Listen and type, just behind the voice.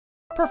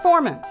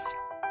Performance,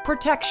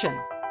 protection,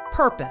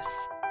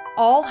 purpose,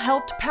 all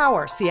helped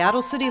power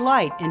Seattle City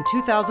Light in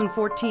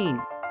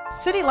 2014.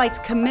 City Light's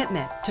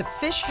commitment to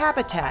fish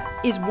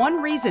habitat is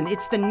one reason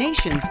it's the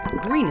nation's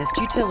greenest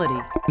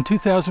utility. In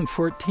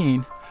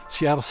 2014,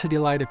 Seattle City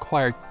Light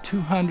acquired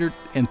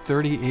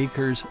 230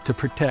 acres to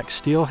protect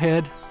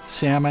steelhead,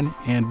 salmon,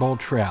 and bull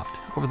trout.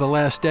 Over the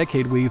last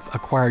decade, we've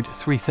acquired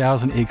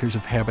 3,000 acres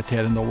of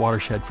habitat in the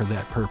watershed for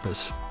that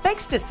purpose.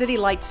 Thanks to City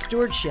Light's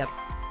stewardship,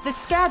 the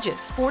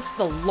Skagit sports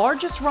the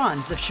largest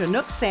runs of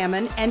Chinook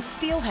salmon and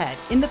steelhead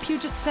in the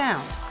Puget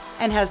Sound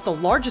and has the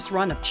largest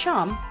run of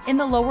chum in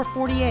the lower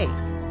 48.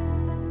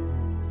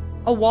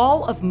 A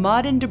wall of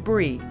mud and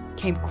debris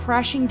came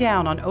crashing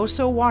down on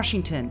Oso,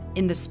 Washington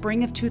in the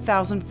spring of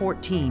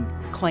 2014,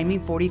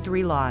 claiming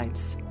 43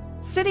 lives.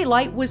 City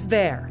Light was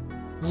there,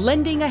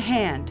 lending a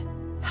hand,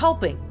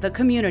 helping the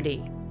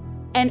community,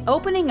 and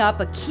opening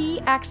up a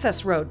key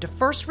access road to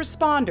first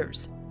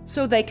responders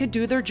so they could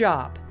do their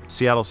job.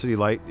 Seattle City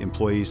Light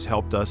employees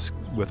helped us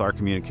with our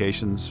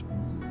communications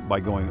by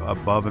going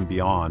above and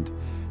beyond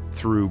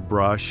through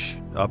brush,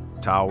 up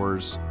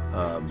towers,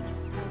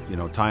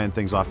 tying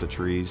things off to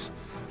trees.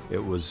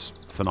 It was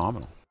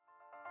phenomenal.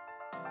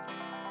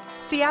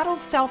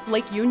 Seattle's South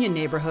Lake Union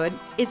neighborhood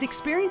is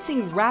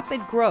experiencing rapid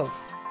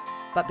growth,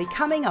 but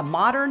becoming a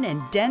modern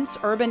and dense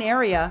urban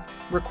area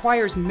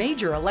requires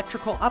major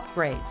electrical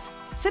upgrades.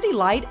 City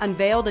Light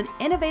unveiled an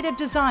innovative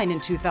design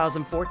in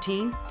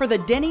 2014 for the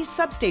Denny's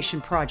Substation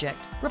project,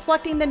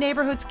 reflecting the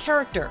neighborhood's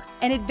character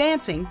and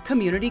advancing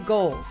community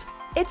goals.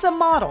 It's a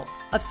model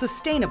of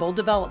sustainable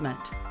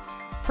development,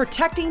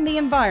 protecting the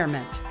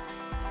environment,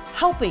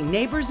 helping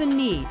neighbors in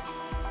need,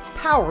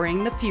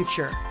 powering the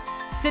future.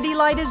 City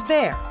Light is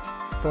there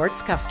for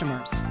its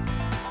customers.